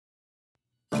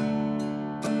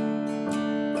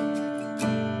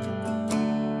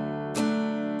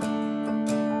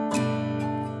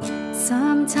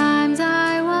Sometimes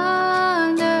I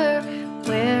wonder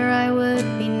where I would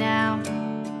be now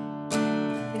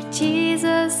if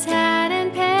Jesus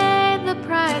hadn't paid the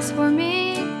price for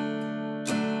me.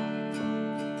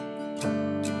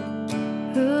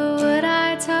 Who would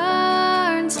I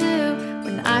turn to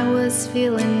when I was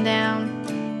feeling down?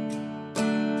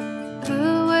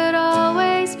 Who would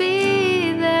always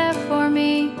be there for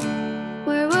me?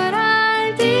 Where would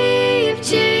I be if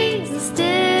Jesus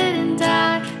didn't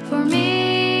die for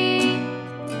me?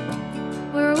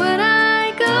 Where would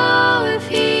I go if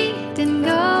he didn't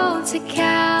go to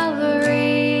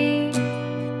Calvary?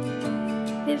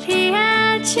 If he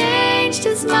had changed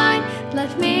his mind,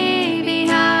 left me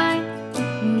behind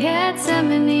in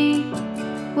Gethsemane,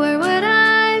 where would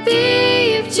I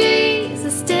be if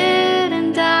Jesus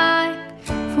didn't die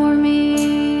for me?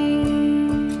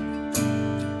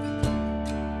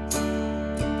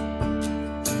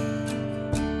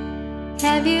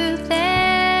 Have you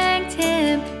thanked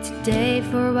him today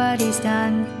for what he's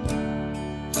done,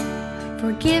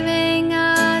 for giving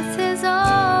us his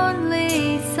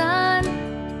only Son?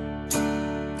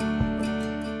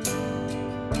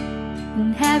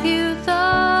 And have you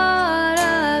thought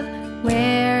of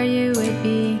where you would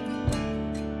be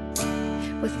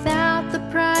without the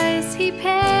price he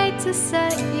paid to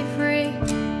set you free?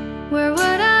 Where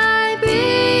would I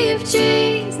be if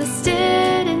Jesus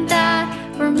didn't die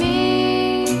for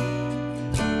me?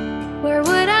 Where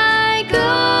would I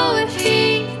go if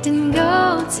he didn't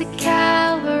go to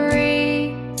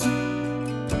Calvary?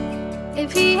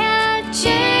 If he had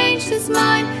changed his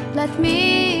mind, left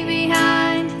me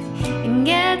behind in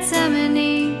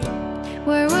Gethsemane,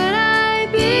 where would I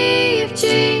be if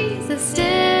Jesus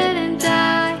didn't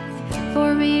die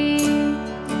for me?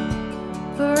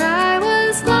 For I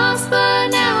was lost, but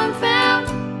now I'm found.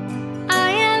 I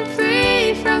am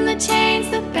free from the chains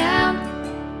that bound.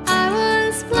 I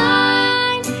was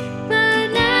blind,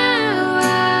 but now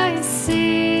I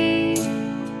see.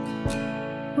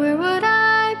 Where would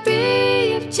I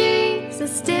be if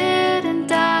Jesus didn't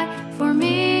die for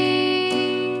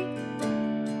me?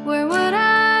 Where would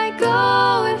I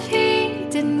go if he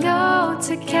didn't go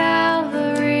to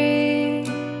Calvary?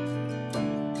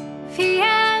 If he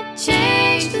had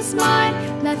changed his mind,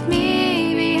 left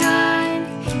me behind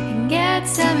in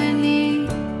Gethsemane,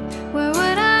 where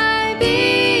would I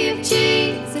be if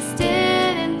Jesus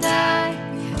didn't die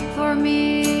for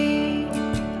me?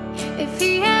 If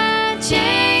he had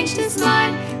changed his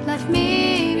mind, left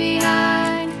me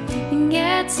behind in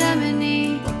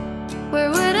Gethsemane, where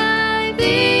would I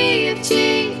be if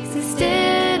Jesus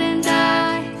didn't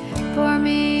die for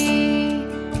me?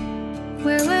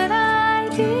 Where would I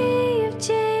be if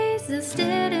Jesus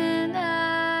didn't